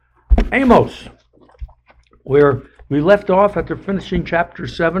Amos, where we left off after finishing chapter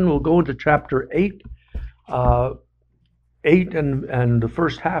 7, we'll go into chapter 8. 8 and the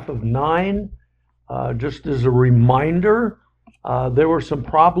first half of 9. Just as a reminder, there were some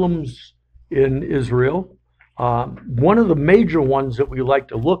problems in Israel. One of the major ones that we like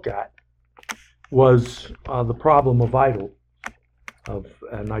to look at was the problem of idolatry.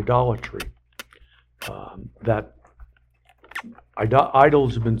 That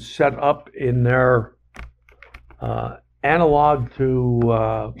idols have been set up in their analog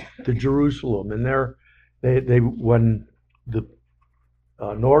to Jerusalem, and they when the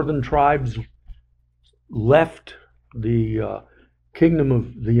northern tribes left the kingdom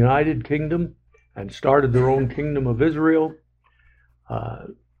of the United Kingdom and started their own kingdom of Israel,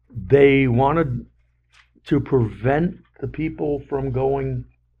 they wanted to prevent the people from going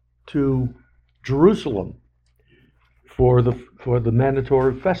to Jerusalem for the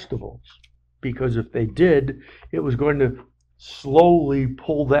mandatory festivals, because if they did, it was going to slowly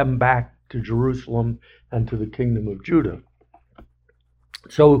pull them back to Jerusalem and to the kingdom of Judah.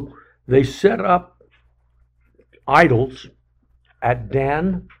 So they set up idols at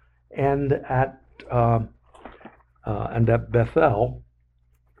Dan and at Bethel,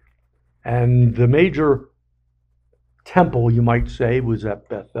 and the major temple, you might say, was at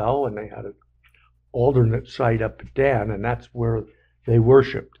Bethel, and they had an alternate site up at Dan, and that's where they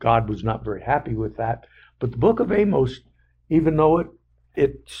worshipped. God was not very happy with that, but the book of Amos, even though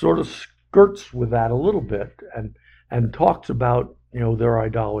it sort of skirts with that a little bit and talks about their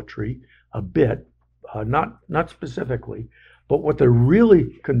idolatry a bit, not specifically, but what they're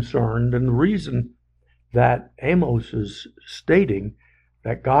really concerned, and the reason that Amos is stating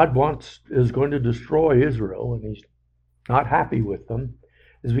that God is going to destroy Israel and he's not happy with them,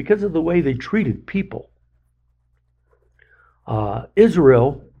 is because of the way they treated people.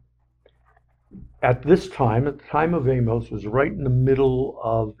 Israel, at this time, at the time of Amos, was right in the middle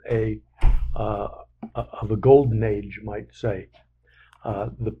of a golden age, you might say.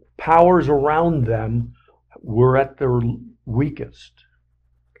 The powers around them were at their weakest,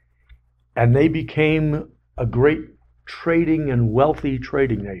 and they became a great trading and wealthy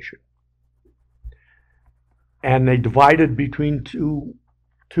trading nation. And they divided between two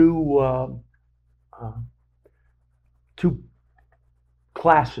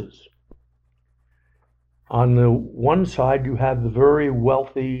classes. On the one side, you have the very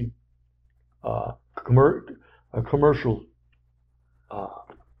wealthy commercial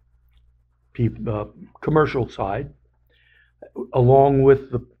side, along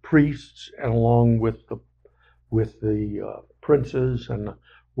with the priests and along with the princes and the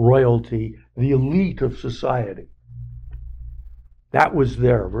royalty, the elite of society. That was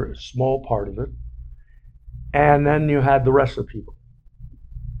there, a very small part of it. And then you had the rest of the people.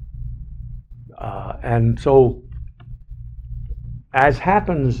 And so, as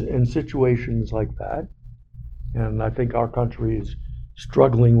happens in situations like that, and I think our country is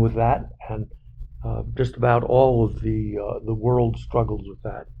struggling with that, and just about all of the world struggles with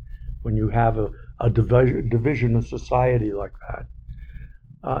that, when you have a division of society like that.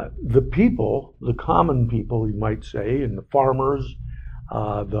 The people, the common people, you might say, and the farmers,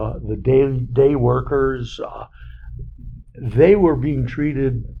 the day workers, they were being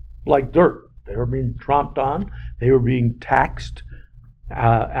treated like dirt. They were being tromped on. They were being taxed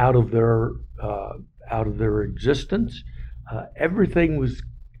out of their existence. Everything was.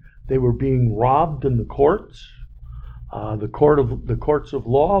 They were being robbed in the courts. The courts of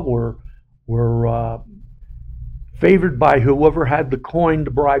law were favored by whoever had the coin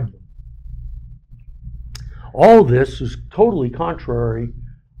to bribe them. All this is totally contrary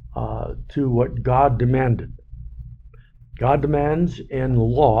to what God demanded. God demands in the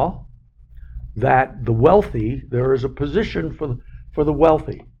law that the wealthy, there is a position for the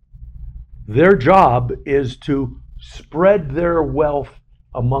wealthy. Their job is to spread their wealth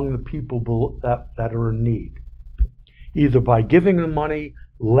among the people that are in need, either by giving them money,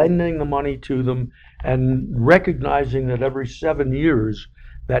 lending the money to them, and recognizing that every 7 years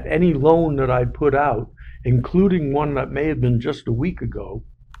that any loan that I put out, including one that may have been just a week ago,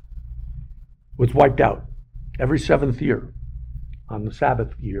 was wiped out every 7th year, on the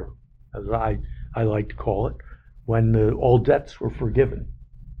Sabbath year, as I like to call it, when all debts were forgiven.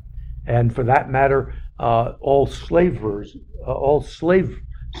 And for that matter, all slaves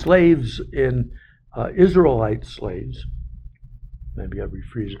in Israelite slaves, maybe I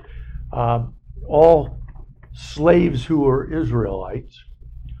rephrase it, all slaves who were Israelites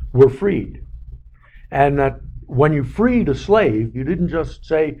were freed. And that when you freed a slave, you didn't just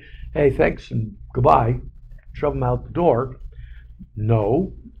say, hey, thanks and goodbye, shove them out the door.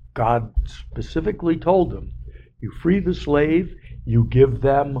 No, God specifically told them, you free the slave, you give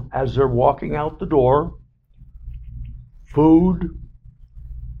them, as they're walking out the door, food,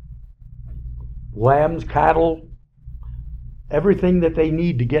 lambs, cattle, everything that they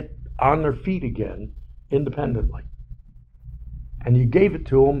need to get on their feet again independently. And you gave it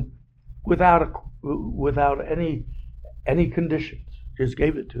to them without any conditions. Just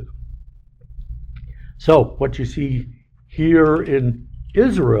gave it to them. So what you see here in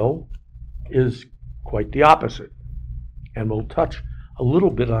Israel is quite the opposite. And we'll touch a little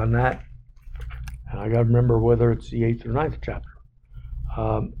bit on that. And I got to remember whether it's the 8th or 9th chapter.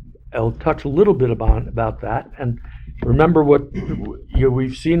 I'll touch a little bit about that. And remember what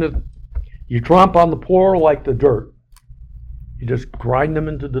we've seen it. You tromp on the poor like the dirt. You just grind them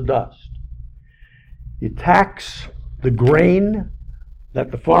into the dust. You tax the grain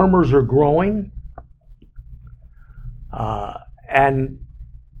that the farmers are growing. And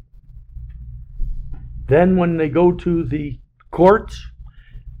then when they go to the courts,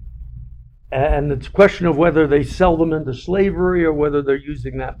 and it's a question of whether they sell them into slavery or whether they're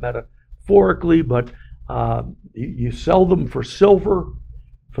using that metaphorically, but you sell them for silver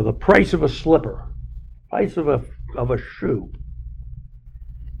for the price of a slipper, price of a shoe.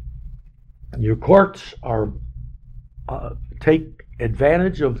 Your courts are take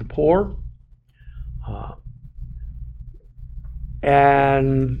advantage of the poor,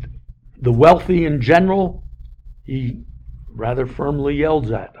 and the wealthy in general, he rather firmly yells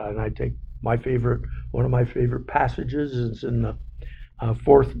at. And I take one of my favorite passages is in the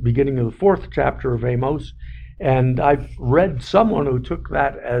beginning of the 4th chapter of Amos. And I've read someone who took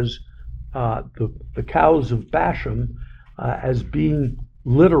that as the cows of Bashan as being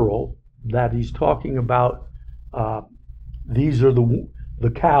literal, that he's talking about these are the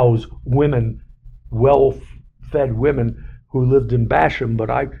cows, women, well-fed women who lived in Bashan, but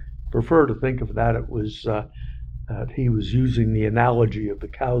I prefer to think of that it was that he was using the analogy of the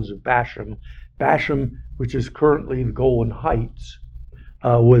cows of Bashan. Bashan, which is currently the Golan Heights,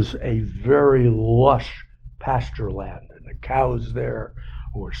 was a very lush pasture land, and the cows there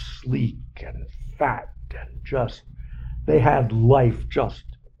were sleek and fat and just, they had life just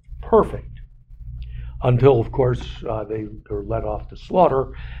perfect. Until, of course, they were let off to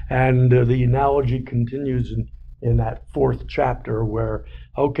slaughter, and the analogy continues in that 4th chapter where,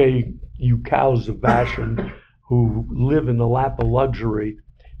 okay, you cows of Bashan who live in the lap of luxury,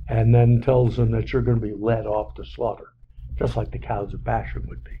 and then tells them that you're going to be led off to slaughter, just like the cows of Bashan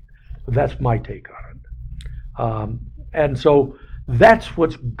would be. But that's my take on it. And so that's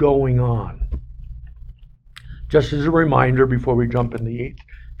what's going on. Just as a reminder before we jump in the 8th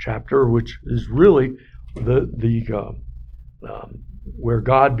chapter, which is really where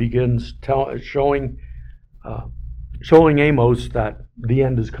God begins showing Amos that the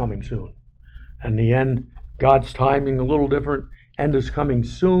end is coming soon. And the end, God's timing a little different. End is coming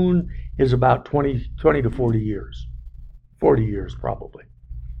soon is about 20 to 40 years. 40 years probably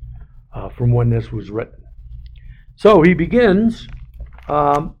from when this was written. So he begins,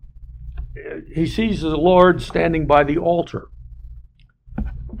 he sees the Lord standing by the altar.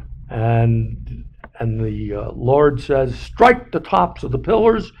 And the Lord says, strike the tops of the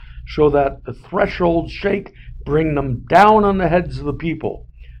pillars so that the thresholds shake, bring them down on the heads of the people.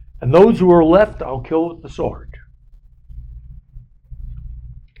 And those who are left, I'll kill with the sword.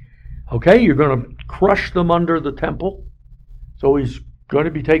 Okay, you're going to crush them under the temple. So he's going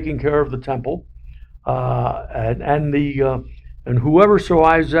to be taking care of the temple. And whoever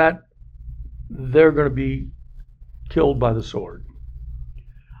survives that, they're going to be killed by the sword.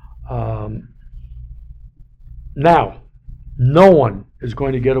 Now, no one is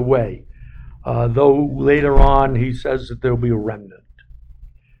going to get away, though later on he says that there'll be a remnant.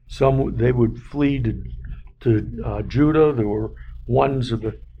 They would flee to Judah. There were ones of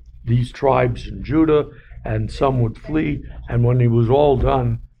these tribes in Judah, and some would flee. And when it was all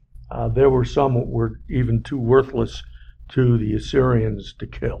done, there were some that were even too worthless to the Assyrians to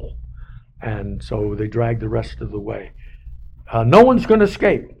kill, and so they dragged the rest of the way. No one's going to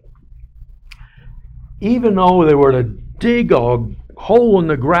escape. Even though they were to dig a hole in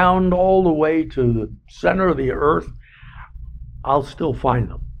the ground all the way to the center of the earth, I'll still find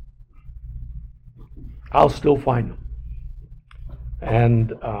them. I'll still find them.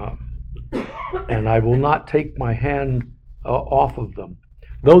 And I will not take my hand off of them.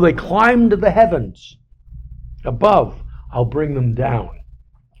 Though they climb to the heavens above, I'll bring them down.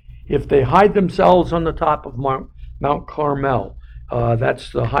 If they hide themselves on the top of Mount Carmel,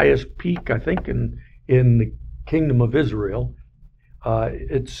 that's the highest peak, I think, in the kingdom of Israel.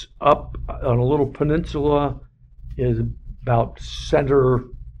 It's up on a little peninsula, is about center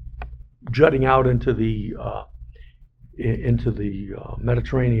jutting out into the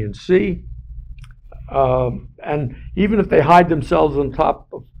Mediterranean Sea. And even if they hide themselves on top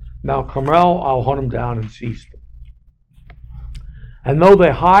of Mount Carmel, I'll hunt them down and seize them. And though they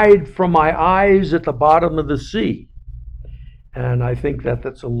hide from my eyes at the bottom of the sea, and I think that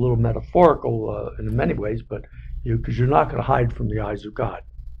that's a little metaphorical in many ways, but because you're not going to hide from the eyes of God.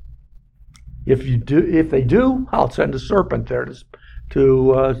 If they do, I'll send a serpent there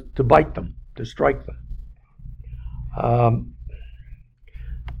to bite them, to strike them.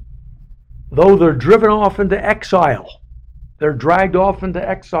 Though they're driven off into exile, they're dragged off into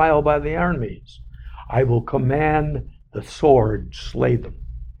exile by the enemies, I will command the sword slay them.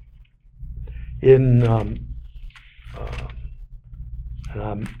 In the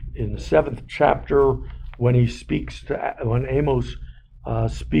 7th chapter, when Amos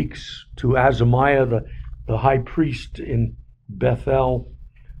speaks to Azariah, the high priest in Bethel,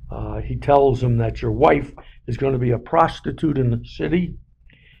 he tells him that your wife is going to be a prostitute in the city.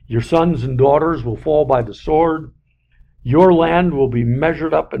 Your sons and daughters will fall by the sword. Your land will be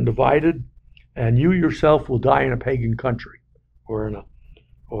measured up and divided, and you yourself will die in a pagan country, or in a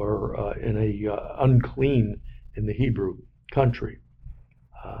unclean, in the Hebrew, country.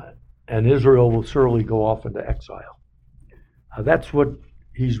 And Israel will surely go off into exile. That's what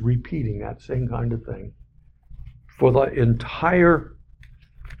he's repeating, that same kind of thing, for the entire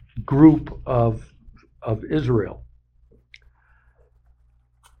group of Israel.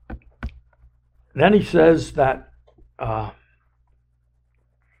 Then he says that the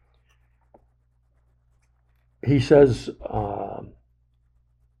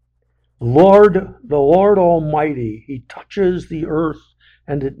Lord Almighty, he touches the earth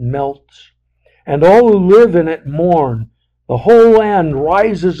and it melts, and all who live in it mourn. The whole land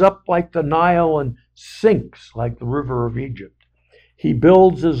rises up like the Nile and sinks like the river of Egypt. He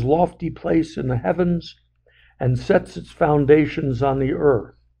builds his lofty place in the heavens and sets its foundations on the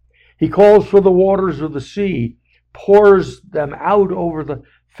earth. He calls for the waters of the sea, pours them out over the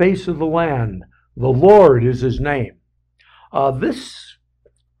face of the land. The Lord is his name. This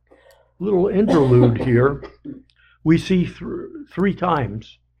little interlude here, we see three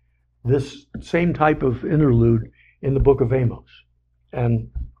times this same type of interlude in the book of Amos. And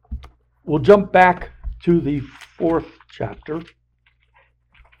we'll jump back to the 4th chapter.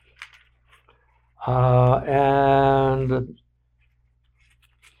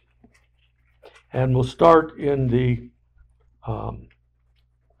 And we'll start in the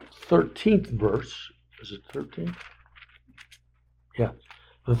 13th verse. Is it 13th? Yeah.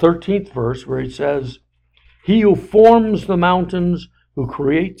 The 13th verse, where he says, he who forms the mountains, who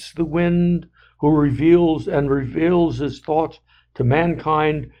creates the wind, who reveals his thoughts to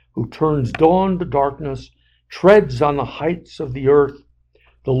mankind, who turns dawn to darkness, treads on the heights of the earth.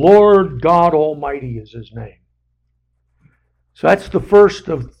 The Lord God Almighty is his name. So that's the first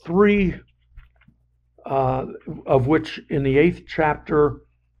of three, of which in the 8th chapter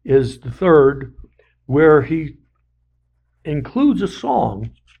is the third, where he includes a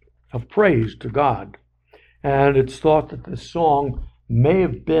song of praise to God. And it's thought that this song may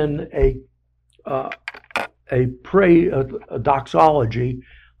have been a doxology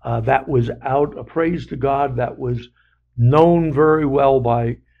that was out, a praise to God that was known very well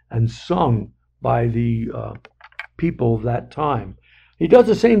by and sung by the people of that time. He does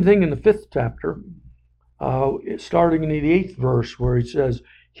the same thing in the 5th chapter, starting in the 8th verse, where he says,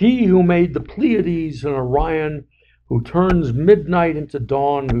 he who made the Pleiades and Orion, who turns midnight into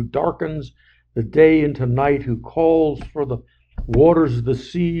dawn, who darkens the day into night, who calls for the waters of the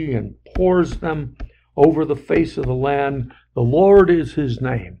sea and pours them over the face of the land. The Lord is his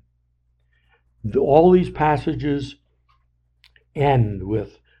name. All these passages end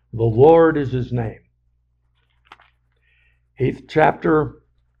with the Lord is his name. 8th chapter,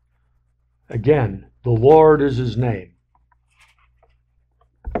 again, the Lord is his name.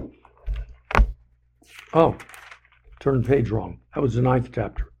 Oh, turned page wrong. That was the 9th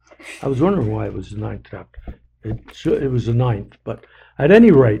chapter. I was wondering why it was the 9th chapter. It was the 9th, but at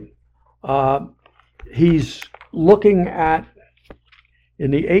any rate, he's looking at,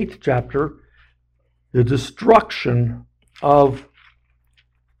 in the 8th chapter, the destruction of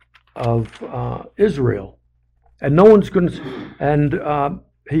Israel, and no one's going to. And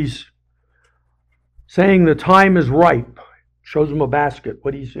he's saying the time is ripe. Shows him a basket.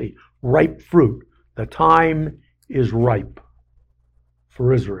 What do you see? Ripe fruit. The time is ripe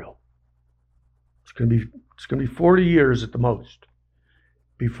for Israel. It's going to be 40 years at the most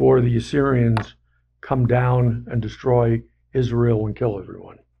before the Assyrians come down and destroy Israel and kill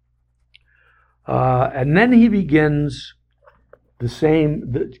everyone. And then he begins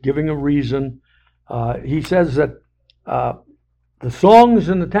giving a reason. He says that the songs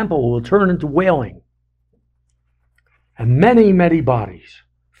in the temple will turn into wailing, and many, many bodies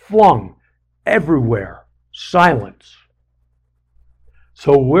flung everywhere, silence.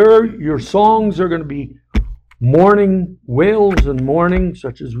 So where your songs are going to be mourning, wails and mourning,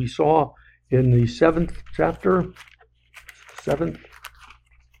 such as we saw in the 7th chapter, 7th,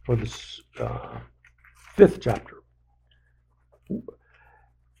 or the 5th chapter.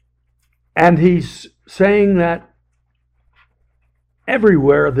 And he's saying that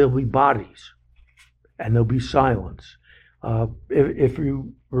everywhere there'll be bodies and there'll be silence. If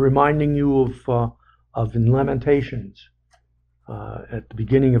you reminding you of in Lamentations, at the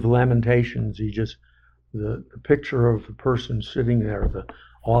beginning of Lamentations, the picture of the person sitting there, the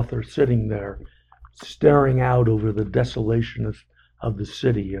author sitting there, staring out over the desolation of the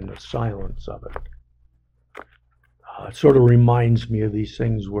city and the silence of it. It sort of reminds me of these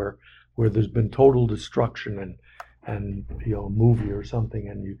things where there's been total destruction and a movie or something,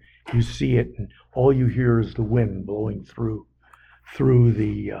 and you see it, and all you hear is the wind blowing through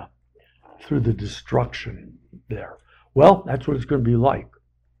the destruction there. Well, that's what it's going to be like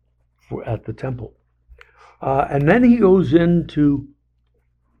at the temple. And then he goes into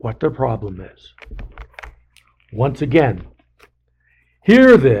what their problem is. Once again,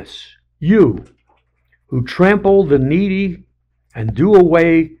 hear this, you who trample the needy and do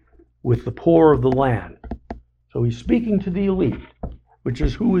away with the poor of the land. So he's speaking to the elite, which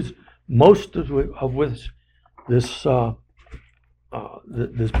is who is most of which this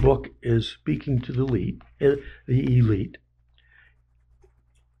book is speaking to the elite.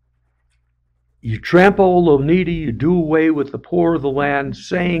 You trample the needy, you do away with the poor of the land,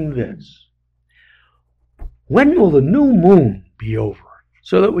 saying this: when will the new moon be over,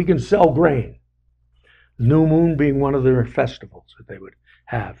 so that we can sell grain? The new moon being one of their festivals that they would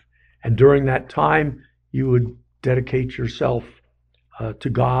have. And during that time, you would dedicate yourself to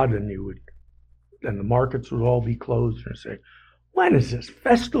God, and the markets would all be closed, and say, when is this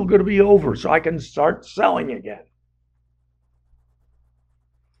festival going to be over so I can start selling again?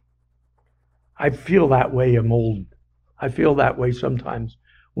 I feel that way. I feel that way sometimes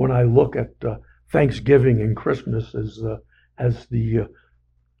when I look at Thanksgiving and Christmas as the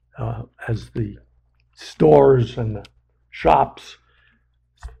stores and the shops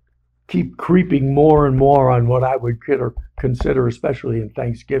keep creeping more and more on what I would consider, especially in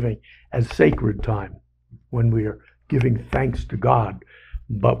Thanksgiving, as sacred time, when we are giving thanks to God.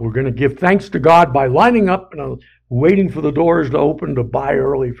 But we're going to give thanks to God by lining up and waiting for the doors to open to buy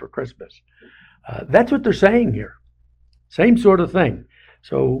early for Christmas. That's what they're saying here. Same sort of thing.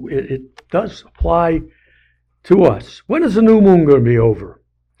 So it does apply to us. When is the new moon going to be over?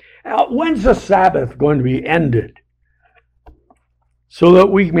 When's the Sabbath going to be ended, so that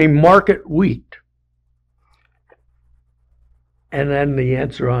we may market wheat? And then the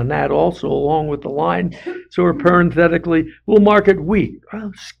answer on that also, along with the line, so we're parenthetically, we'll market wheat,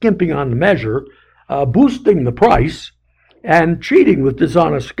 skimping on the measure, boosting the price, and cheating with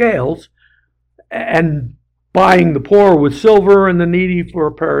dishonest scales, and buying the poor with silver and the needy for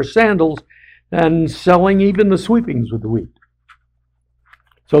a pair of sandals, and selling even the sweepings with the wheat.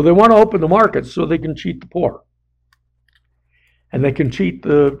 So they want to open the markets so they can cheat the poor. And they can cheat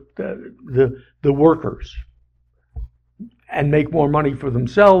the workers and make more money for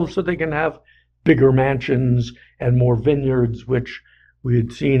themselves so they can have bigger mansions and more vineyards, which we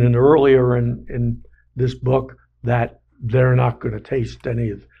had seen earlier in this book, that they're not going to taste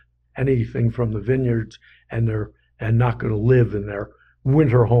anything from the vineyards, and they're not going to live in their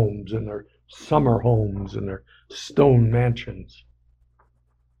winter homes and their summer homes and their stone mansions.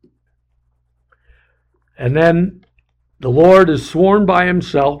 And then the Lord has sworn by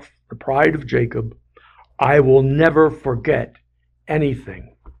himself, the pride of Jacob, I will never forget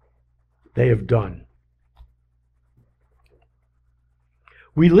anything they have done.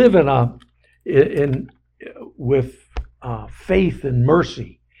 We live with faith and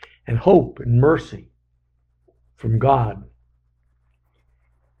mercy and hope and mercy from God.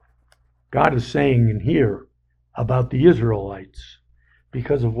 God is saying in here about the Israelites,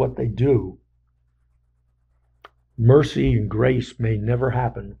 because of what they do, mercy and grace may never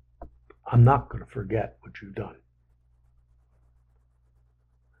happen. I'm not going to forget what you've done.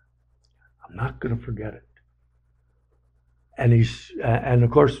 I'm not going to forget it. And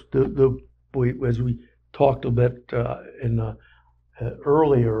of course, as we talked a bit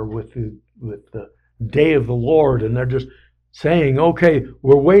earlier with the day of the Lord, and they're just saying, okay,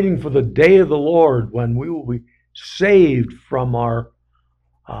 we're waiting for the day of the Lord when we will be saved from our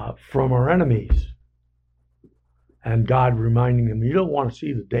enemies. And God reminding them, you don't want to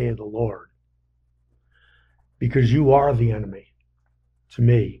see the day of the Lord, because you are the enemy to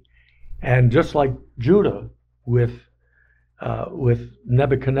me. And just like Judah with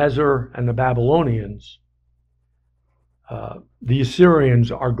Nebuchadnezzar and the Babylonians, the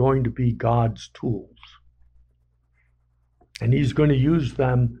Assyrians are going to be God's tools. And he's going to use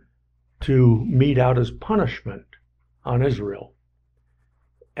them to mete out his punishment on Israel.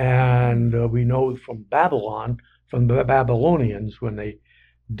 And we know from Babylon, from the Babylonians, when they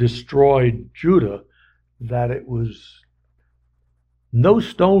destroyed Judah, that it was no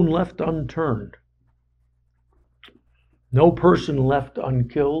stone left unturned, no person left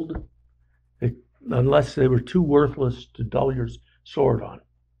unkilled, unless they were too worthless to dull your sword on.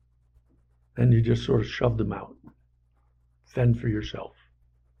 Then you just sort of shoved them out. Fend for yourself.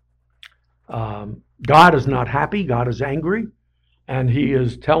 God is not happy. God is angry. And he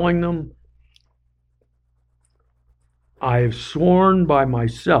is telling them, I have sworn by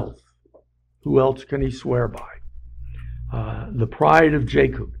myself. Who else can he swear by? The pride of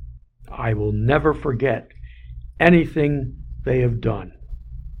Jacob. I will never forget anything they have done.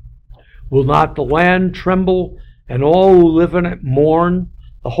 Will not the land tremble and all who live in it mourn?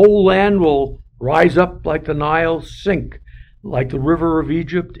 The whole land will rise up like the Nile, sink like the river of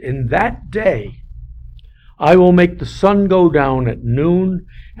Egypt. In that day I will make the sun go down at noon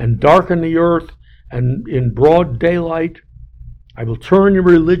and darken the earth, and in broad daylight I will turn your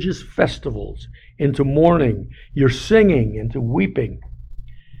religious festivals into mourning, your singing into weeping.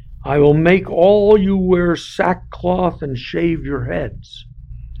 I will make all you wear sackcloth and shave your heads.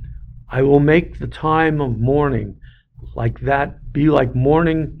 I will make the time of mourning like that be like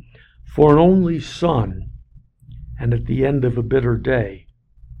mourning for an only son, and at the end of a bitter day.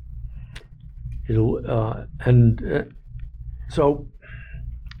 So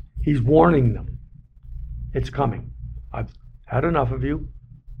he's warning them. It's coming. I've had enough of you.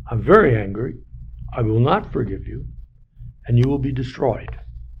 I'm very angry. I will not forgive you, and you will be destroyed.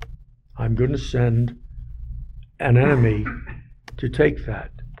 I'm going to send an enemy to take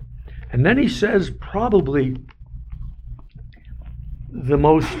that. And then he says probably the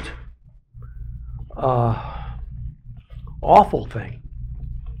most awful thing.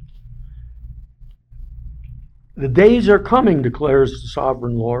 The days are coming, declares the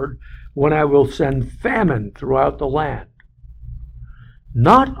sovereign Lord, when I will send famine throughout the land.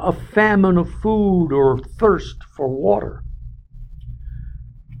 Not a famine of food or thirst for water,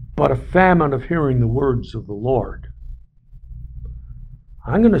 but a famine of hearing the words of the Lord.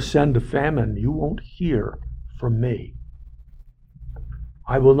 I'm going to send a famine you won't hear from me.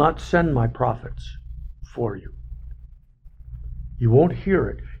 I will not send my prophets for you. You won't hear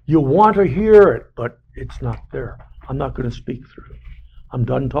it. You'll want to hear it, but it's not there. I'm not going to speak through it. I'm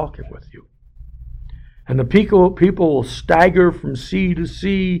done talking with you. And the people will stagger from sea to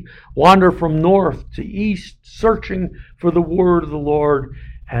sea, wander from north to east, searching for the word of the Lord,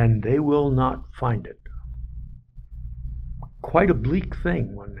 and they will not find it. Quite a bleak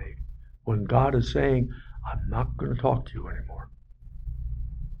thing when God is saying, I'm not going to talk to you anymore.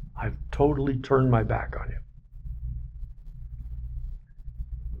 I've totally turned my back on you.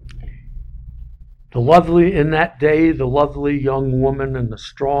 In that day, the lovely young woman and the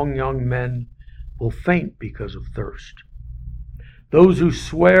strong young men will faint because of thirst. Those who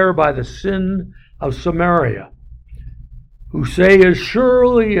swear by the sin of Samaria, who say, as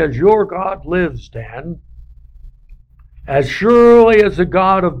surely as your God lives, Dan, as surely as the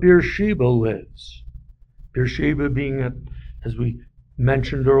God of Beersheba lives. Beersheba being, as we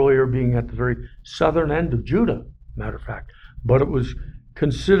mentioned earlier, being at the very southern end of Judah, matter of fact. But it was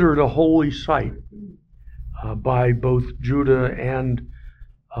considered a holy site by both Judah and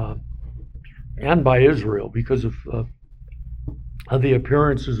by Israel because of the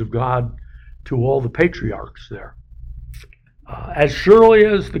appearances of God to all the patriarchs there. As surely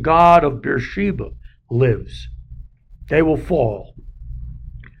as the God of Beersheba lives, they will fall,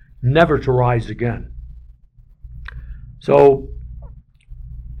 never to rise again. So,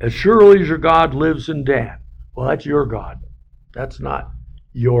 as surely as your God lives in Dan, well, that's your God. That's not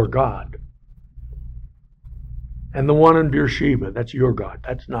your God. And the one in Beersheba, that's your God.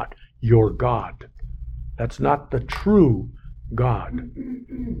 That's not your God. That's not the true God.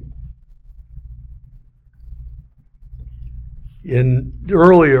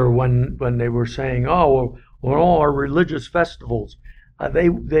 Earlier when they were saying, oh, well, all our religious festivals, they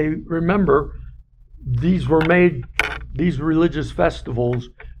remember these religious festivals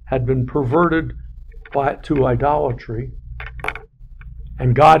had been perverted to idolatry,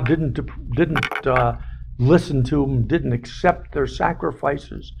 and God didn't listen to them, didn't accept their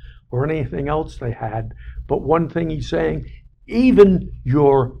sacrifices or anything else they had, But one thing he's saying, even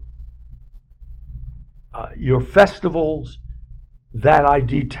your festivals that I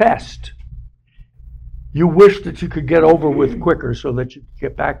detest, you wish that you could get over with quicker so that you could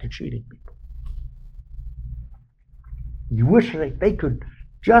get back to cheating people. You wish they could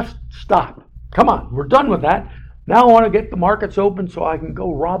just stop. Come on, we're done with that. Now I want to get the markets open so I can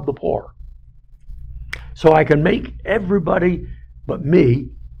go rob the poor. So I can make everybody but me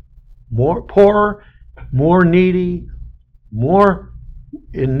more poorer, more needy, more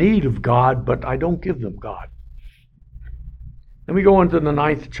in need of God, but I don't give them God. Then we go into the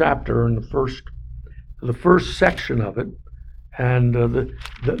 9th chapter and the first section of it, and the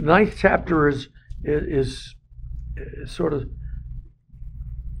 9th chapter is sort of,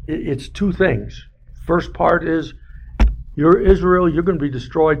 it's two things. First part is, you're Israel, you're going to be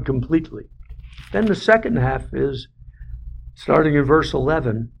destroyed completely. Then the second half is, starting in verse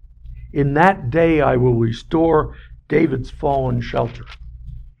 11, in that day I will restore David's fallen shelter.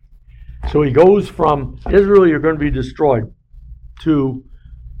 So he goes from Israel, you're going to be destroyed, to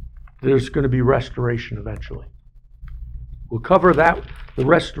there's going to be restoration eventually. We'll cover the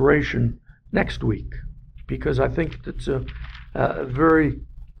restoration next week, because I think it's a very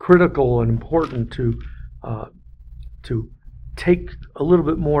critical and important to take a little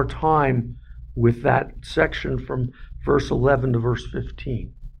bit more time with that section from verse 11 to verse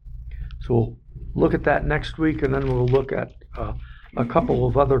 15. So we'll look at that next week, and then we'll look at a couple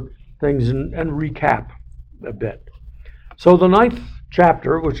of other things and recap a bit. So the 9th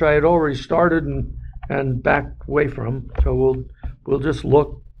chapter, which I had already started and backed away from, so we'll just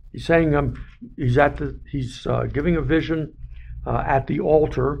look. He's saying he's giving a vision at the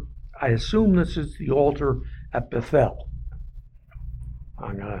altar. I assume this is the altar at Bethel.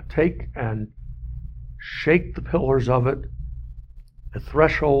 I'm going to take and shake the pillars of it. The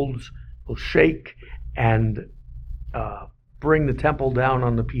thresholds will shake and bring the temple down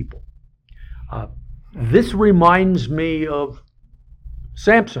on the people. This reminds me of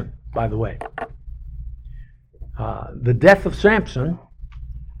Samson, by the way. The death of Samson,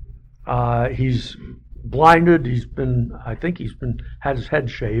 he's blinded, had his head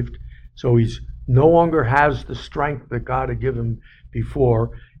shaved, so he's no longer has the strength that God had given him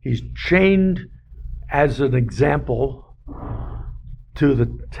before. He's chained as an example to the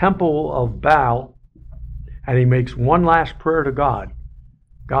temple of Baal, and he makes one last prayer to God.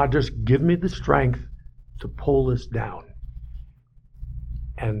 God, just give me the strength to pull this down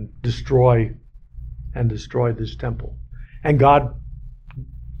and destroy this temple. And God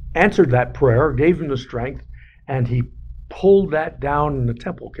answered that prayer, gave him the strength, and he pulled that down, and the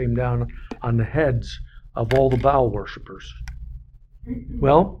temple came down on the heads of all the Baal worshipers.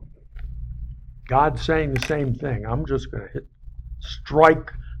 Well, God's saying the same thing. I'm just going to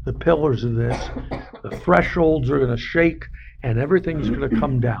strike the pillars of this. The thresholds are going to shake, and everything's going to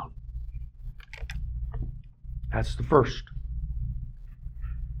come down. That's the first.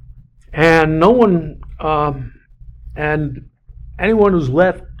 And no one, and anyone who's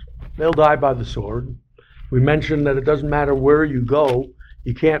left, they'll die by the sword. We mentioned that it doesn't matter where you go,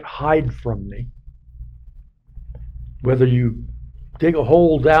 you can't hide from me. Whether you dig a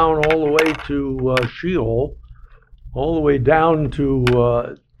hole down all the way to Sheol, all the way down to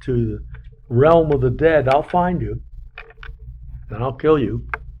the realm of the dead, I'll find you, and I'll kill you.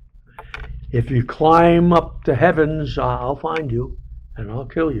 If you climb up to heavens, I'll find you, and I'll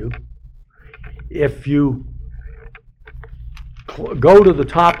kill you. If you go to the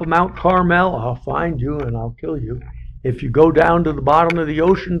top of Mount Carmel, I'll find you, and I'll kill you. If you go down to the bottom of the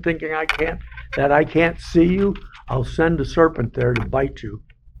ocean thinking I can't see you, I'll send a serpent there to bite you.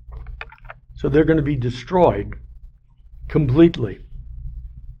 So they're going to be destroyed completely.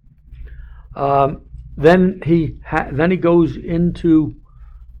 Then he goes into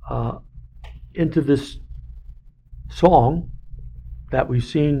this song that we've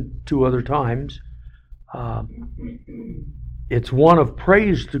seen two other times. It's one of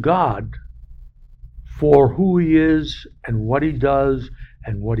praise to God for who he is and what he does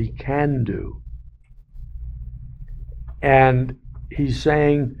and what he can do. And he's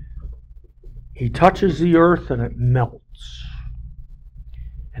saying he touches the earth and it melts.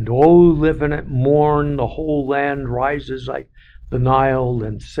 And all who live in it mourn. The whole land rises like the Nile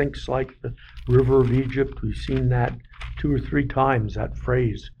and sinks like the river of Egypt. We've seen that 2 or 3 times, that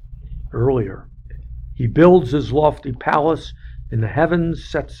phrase earlier. He builds his lofty palace in the heavens,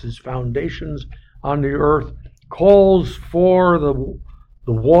 sets his foundations on the earth, calls for the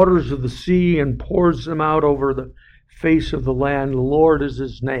waters of the sea and pours them out over the face of the land. The Lord is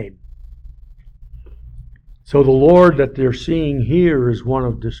his name. So the Lord that they're seeing here is one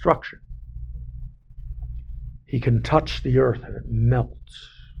of destruction. He can touch the earth and it melts.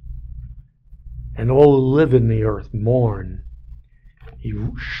 And all who live in the earth mourn. He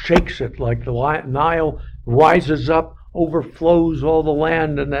shakes it like the Nile rises up, overflows all the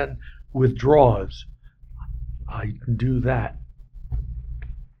land, and then withdraws. I can do that.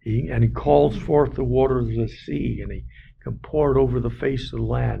 And he calls forth the waters of the sea, and he can pour it over the face of the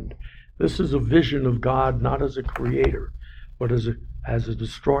land. This is a vision of God, not as a creator, but as a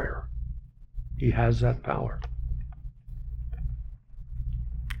destroyer. He has that power.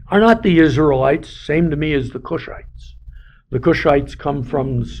 Are not the Israelites same to me as the Cushites? The Cushites come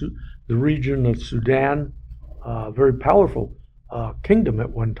from the region of Sudan, very powerful kingdom at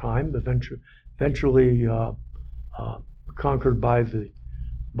one time, eventually conquered by the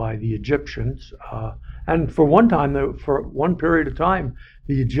Egyptians. And for one period of time,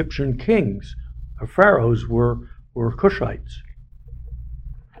 the Egyptian kings, or pharaohs, were Cushites.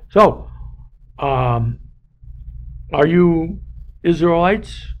 So, are you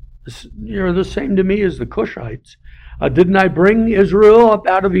Israelites? You're the same to me as the Cushites. Didn't I bring Israel up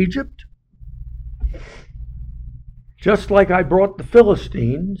out of Egypt? Just like I brought the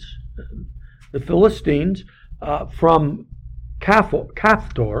Philistines from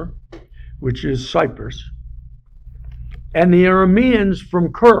Caphtor, which is Cyprus, and the Arameans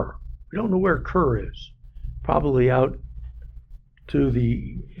from Kir. We don't know where Kir is. Probably out to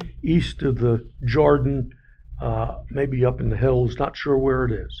the east of the Jordan, maybe up in the hills, not sure where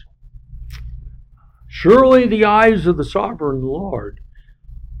it is. Surely the eyes of the sovereign Lord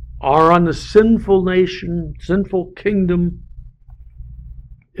are on the sinful nation, sinful kingdom,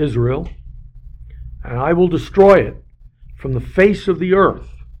 Israel, and I will destroy it from the face of the earth.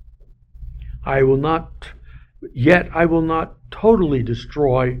 I will not totally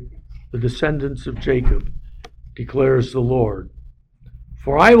destroy the descendants of Jacob, declares the Lord.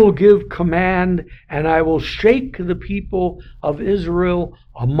 For I will give command, and I will shake the people of Israel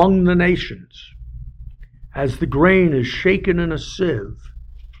among the nations, as the grain is shaken in a sieve,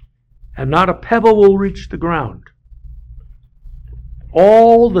 and not a pebble will reach the ground.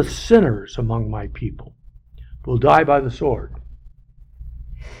 All the sinners among my people will die by the sword.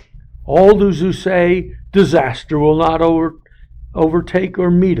 All those who say disaster will not overtake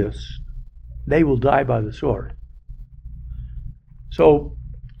or meet us, they will die by the sword. So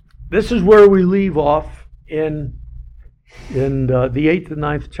this is where we leave off in the 8th and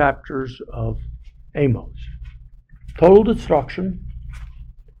 9th chapters of Amos. Total destruction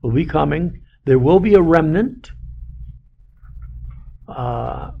will be coming. There will be a remnant,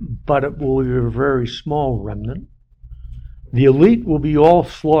 but it will be a very small remnant. The elite will be all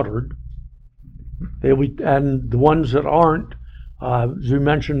slaughtered. And the ones that aren't, as we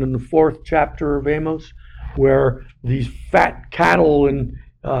mentioned in the 4th chapter of Amos, where these fat cattle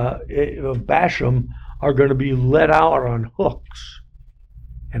of Bashan are going to be let out on hooks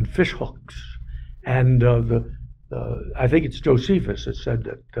and fish hooks. And I think it's Josephus that said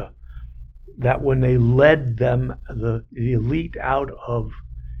that when they led them, the elite, out of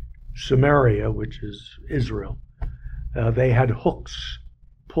Samaria, which is Israel, they had hooks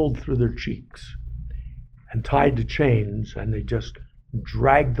pulled through their cheeks and tied to chains, and they just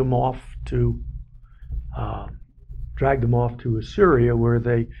dragged them off to Assyria, where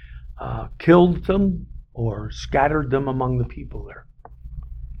they killed them or scattered them among the people there.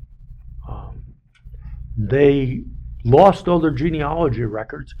 They lost all their genealogy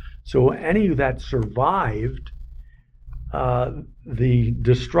records, so any that survived the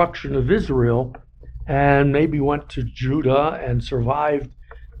destruction of Israel and maybe went to Judah and survived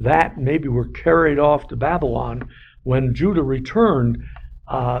that, maybe were carried off to Babylon. When Judah returned,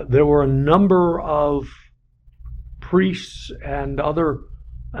 there were a number of priests and other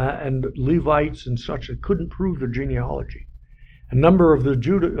and Levites and such that couldn't prove their genealogy. A number of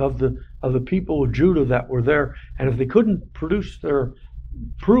the people of Judah that were there, and if they couldn't prove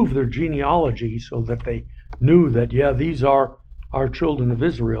their genealogy so that they knew that these are our children of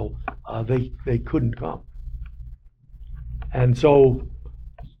Israel, they couldn't come. And so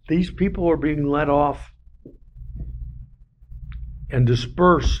these people are being let off and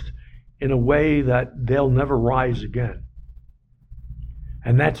dispersed in a way that they'll never rise again.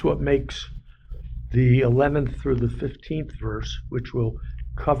 And that's what makes the 11th through the 15th verse, which we'll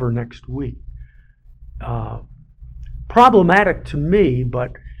cover next week, problematic to me,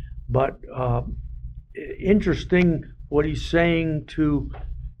 but interesting what he's saying to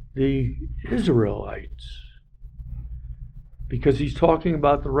the Israelites, because he's talking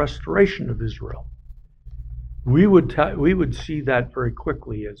about the restoration of Israel. We would see that very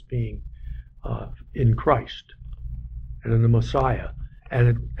quickly as being in Christ and in the Messiah,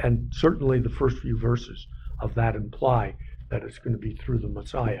 and certainly the first few verses of that imply that it's going to be through the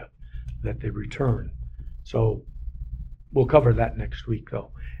Messiah that they return. So we'll cover that next week,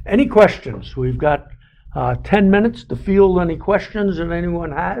 though. Any questions? We've got 10 minutes to field any questions that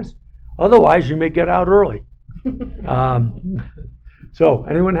anyone has. Otherwise, you may get out early. So,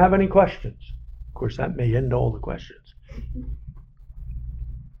 anyone have any questions? Of course, that may end all the questions.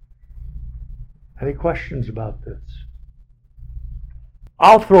 Any questions about this?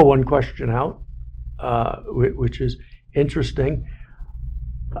 I'll throw one question out, which is interesting.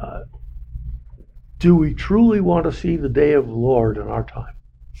 Do we truly want to see the day of the Lord in our time?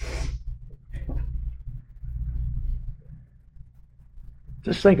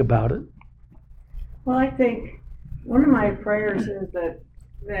 Just think about it. Well, I think one of my prayers is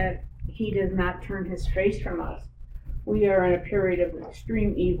that he does not turn his face from us. We are in a period of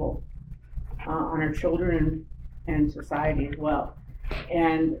extreme evil on our children and society as well.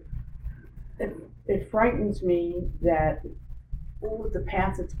 And it frightens me that the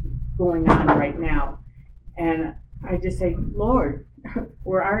path that's going on right now. And I just say, Lord,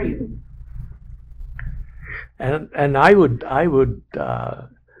 where are you? And I would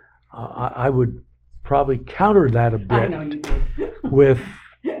probably counter that a bit. I know you do. With,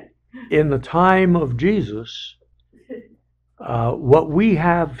 in the time of Jesus, what we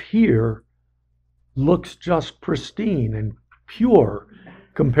have here looks just pristine and pure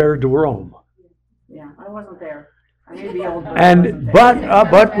compared to Rome. Yeah, I wasn't there. I may be old,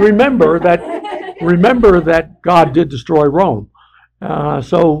 but remember that God did destroy Rome.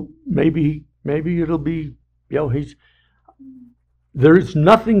 So maybe it'll be, there's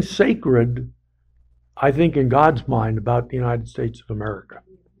nothing sacred, I think, in God's mind about the United States of America.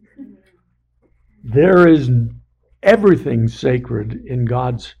 There is everything sacred in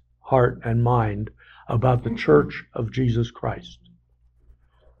God's heart and mind about the Church of Jesus Christ.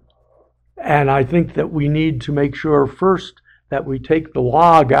 And I think that we need to make sure first that we take the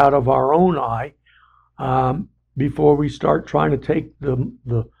log out of our own eye before we start trying to take the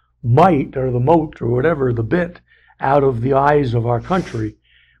mite or the mote or whatever, the bit, out of the eyes of our country.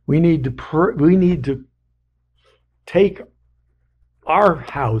 We need to take our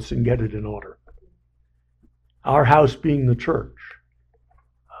house and get it in order. Our house being the church.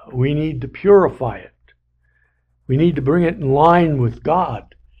 We need to purify it. We need to bring it in line with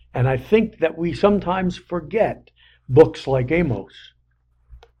God. And I think that we sometimes forget books like Amos.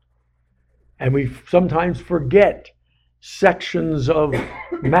 And we sometimes forget sections of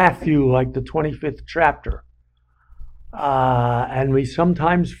Matthew, like the 25th chapter. And we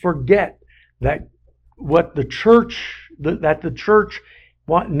sometimes forget that what the church, that the church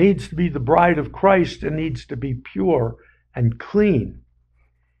needs to be the bride of Christ and needs to be pure and clean.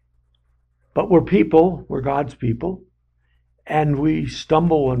 But we're people, we're God's people, and we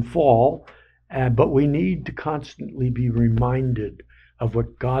stumble and fall, but we need to constantly be reminded of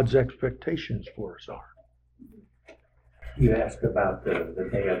what God's expectations for us are. You asked about the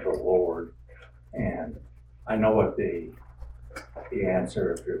day of the Lord, and I know what the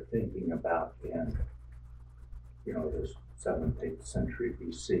answer, if you're thinking about in, the 7th, 8th century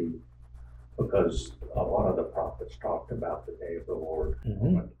BC, because a lot of the prophets talked about the day of the Lord.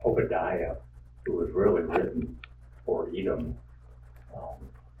 Mm-hmm. Obadiah, who was really written for Edom,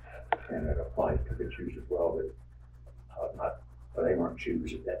 and it applied to the Jews as well, but they weren't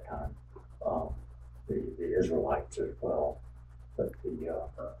Jews at that time. The Israelites as well. But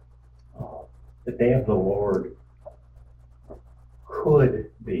the day of the Lord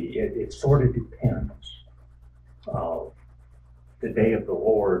could be, it sort of depends. The day of the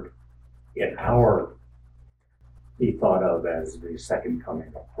Lord be thought of as the second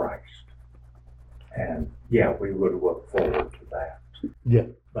coming of Christ. And yeah, we would look forward to that. Yeah.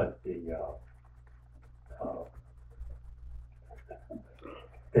 But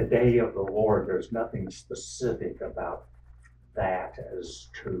the day of the Lord, there's nothing specific about that as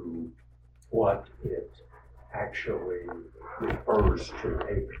to what it actually refers to,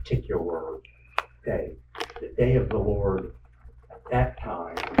 a particular day. The day of the Lord at that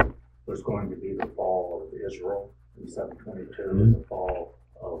time was going to be the fall of Israel in 722, and the fall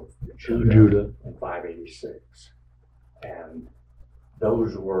of Judah in 586. And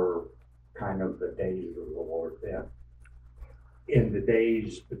those were kind of the days of the Lord then. In the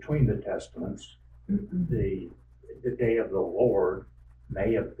days between the Testaments, the day of the Lord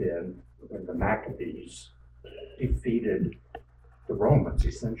may have been when the Maccabees defeated the Romans,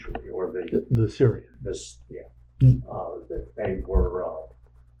 essentially, or the Syrians. That they were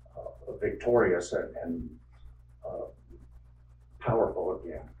victorious and powerful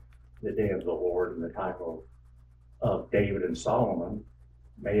again. The day of the Lord and the time of David and Solomon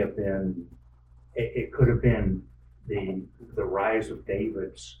may have been It could have been the rise of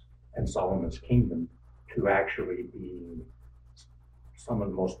David's and Solomon's kingdom to actually being some of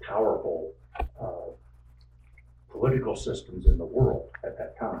the most powerful political systems in the world at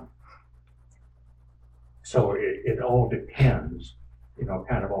that time. So it all depends,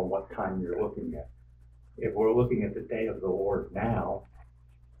 kind of on what time you're looking at. If we're looking at the day of the Lord now,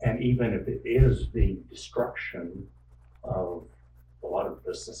 and even if it is the destruction of a lot of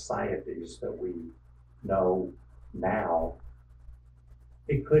the societies that we know now,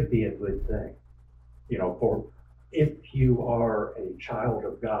 it could be a good thing. For if you are a child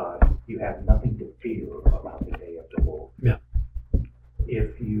of God, you have nothing to fear about the day of the Lord. Yeah.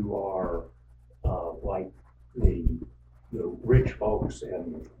 If you are like the rich folks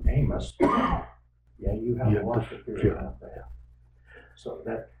in Amos, you have a lot to fear about that. So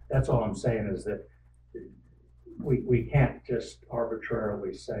that's all I'm saying is that we can't just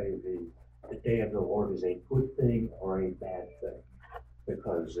arbitrarily say the day of the Lord is a good thing or a bad thing,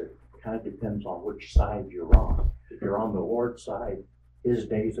 because it kind of depends on which side you're on. If you're on the Lord's side, his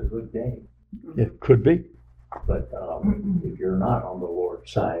day's a good day. It could be. But if you're not on the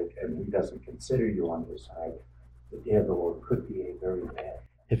Lord's side and he doesn't consider you on his side, the day of the Lord could be a very bad.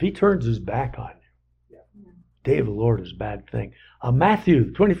 If he turns his back on you, Yeah. day of the Lord is a bad thing. Matthew,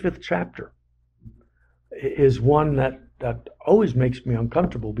 the 25th chapter, is one that always makes me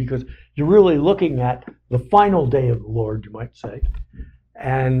uncomfortable, because you're really looking at the final day of the Lord, you might say.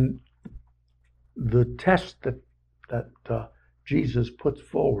 And the test that Jesus puts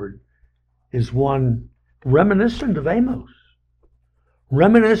forward is one reminiscent of Amos,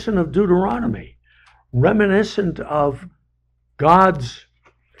 reminiscent of Deuteronomy, reminiscent of God's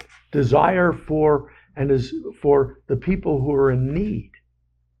desire for the people who are in need,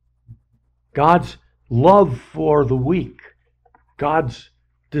 God's love for the weak, God's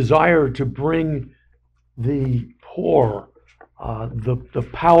desire to bring the poor, the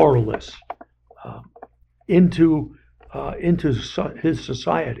powerless into his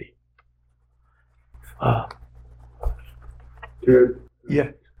society. Ted,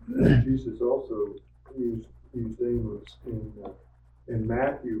 Yeah. Jesus also used Amos in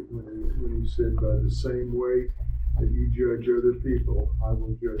Matthew when he said, by the same way that you judge other people, I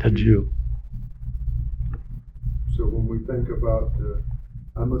will judge you. So when we think about,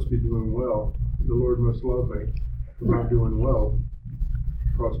 I must be doing well, the Lord must love me for not doing well,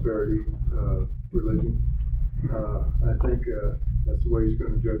 prosperity, religion, I think that's the way he's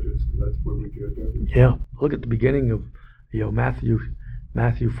going to judge us. That's where we judge others. Yeah, look at the beginning of Matthew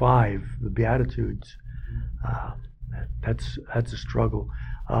 5, the Beatitudes. That's a struggle,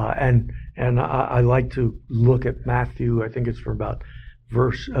 and I like to look at Matthew. I think it's from about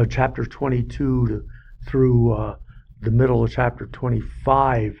chapter 22 through the middle of chapter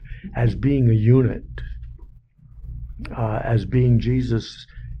 25 as being a unit, as being Jesus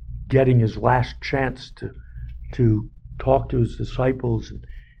getting his last chance to talk to his disciples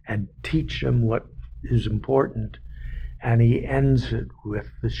and teach them what is important. And he ends it with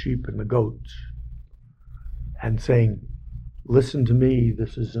the sheep and the goats and saying, listen to me,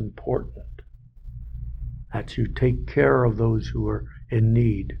 this is important. That you take care of those who are in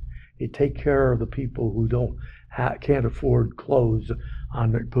need. You take care of the people who can't afford clothes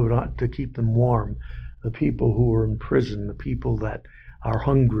to keep them warm. The people who are in prison, the people that are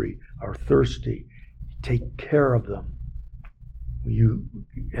hungry, are thirsty. Take care of them.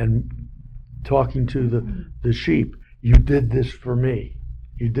 And talking to the sheep, you did this for me.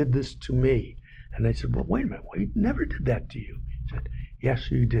 You did this to me. And they said, well, wait a minute, we never did that to you. He said, yes,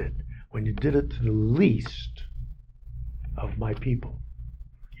 you did. When you did it to the least of my people,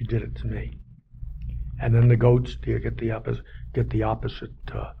 you did it to me. And then the goats get the opposite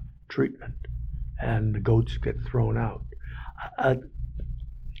treatment, and the goats get thrown out.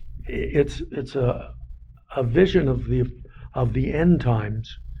 It's a vision of the end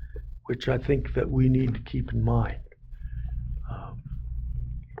times, which I think that we need to keep in mind.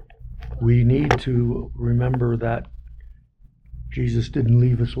 We need to remember that Jesus didn't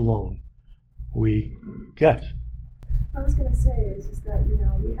leave us alone. Yes. I was going to say is that,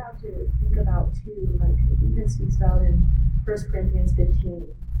 we have to think about too, like even speaks about in 1 Corinthians 15,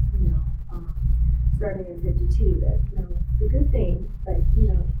 starting in 52, that, the good thing, like,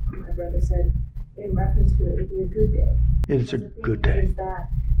 my brother said, in reference to it would be a good day. It's a good day. Is that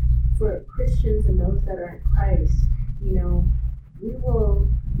for Christians and those that are in Christ, we will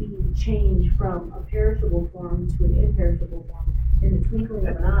be changed from a perishable form to an imperishable form in the twinkling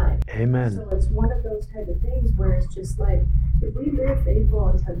of an eye. Amen. So it's one of those type of things where it's just like, if we live faithful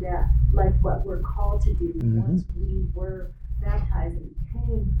unto death, like what we're called to do, once we were baptized and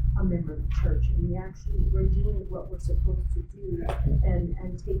became a member of the church, and we actually were doing what we're supposed to do, and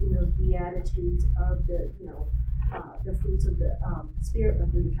taking those beatitudes of the fruits of the Spirit,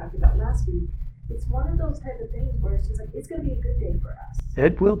 like we were talking about last week. It's one of those type of things where it's just like, it's going to be a good day for us.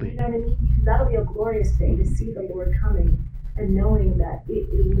 It will be. You know what I mean? Because that'll be a glorious day to see the Lord coming and knowing that it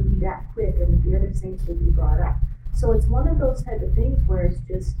will be that quick and that the other saints will be brought up. So it's one of those type of things where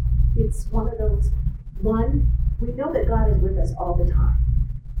it's one of those, we know that God is with us all the time.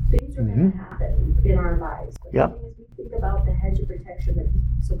 Things are going to happen in our lives. But the thing is, we think about the hedge of protection that He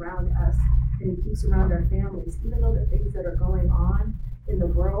keeps around us and He keeps around our families, even though the things that are going on in the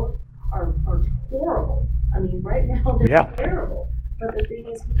world are horrible. I mean, right now they're terrible. But the thing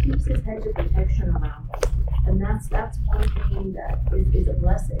is, He keeps His hedge of protection around us. And that's one thing that is a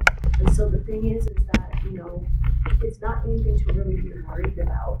blessing. And so the thing is that, it's not anything to really be worried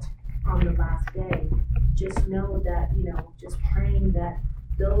about on the last day. Just know that, just praying that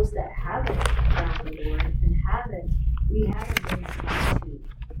those that haven't found the Lord and we haven't been to,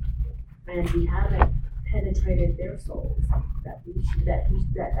 and we haven't penetrated their souls, that's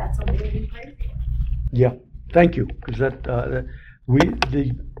something that we pray for. Yeah, thank you, because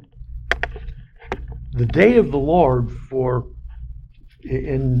the day of the Lord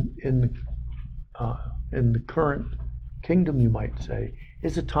in the current kingdom, you might say,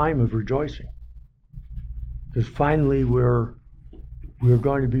 is a time of rejoicing, because finally we're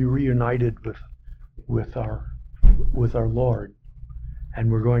going to be reunited with our Lord,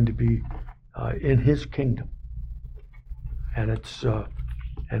 and we're going to be in His kingdom, and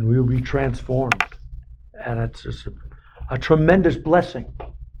and we'll be transformed, and it's just a tremendous blessing.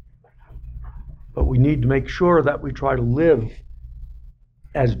 But we need to make sure that we try to live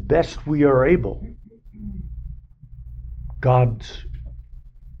as best we are able God's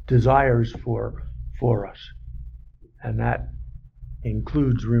desires for us, and that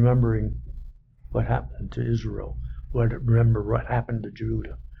includes remembering what happened to Israel, remember what happened to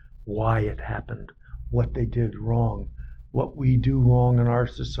Judah, why it happened, what they did wrong, what we do wrong in our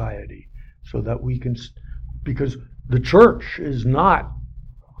society, so that we can, because the church is not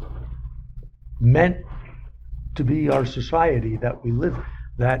meant to be our society that we live,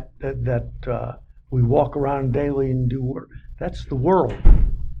 that we walk around daily and do work. That's the world.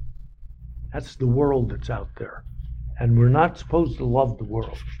 That's the world that's out there. And we're not supposed to love the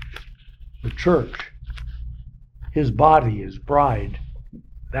world. The church, His body, His bride,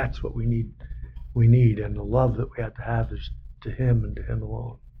 that's what we need. And the love that we have to have is to Him and to Him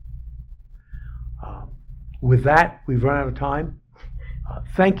alone. With that, we've run out of time.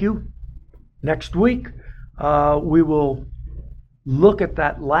 Thank you. Next week, we will look at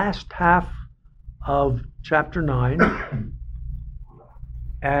that last half of chapter 9,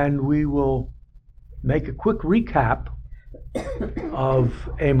 and we will make a quick recap of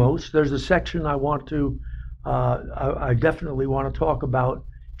Amos. There's a section I want to, I definitely want to talk about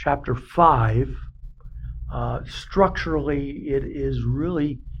chapter 5. Structurally, it is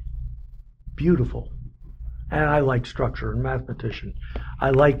really beautiful. And I like structure, and mathematician. I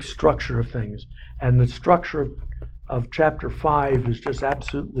like structure of things. And the structure of chapter 5 is just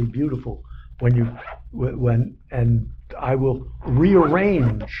absolutely beautiful and I will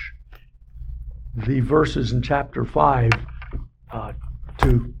rearrange the verses in chapter 5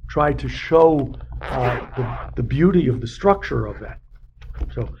 to try to show the beauty of the structure of that.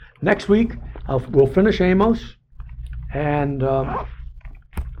 So next week we'll finish Amos, and I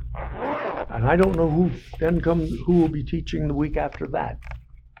don't know who will be teaching the week after that,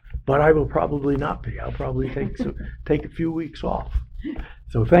 but I will probably not be. I'll probably take a few weeks off.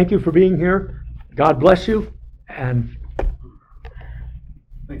 So thank you for being here. God bless you, and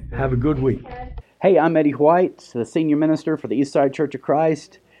have a good week. Hey, I'm Eddie White, the Senior Minister for the Eastside Church of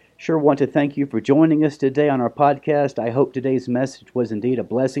Christ. Sure want to thank you for joining us today on our podcast. I hope today's message was indeed a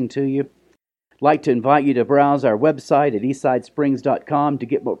blessing to you. I'd like to invite you to browse our website at eastsidesprings.com to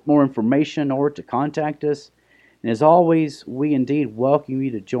get more information or to contact us. And as always, we indeed welcome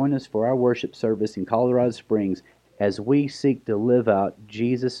you to join us for our worship service in Colorado Springs as we seek to live out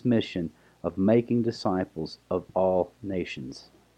Jesus' mission of making disciples of all nations.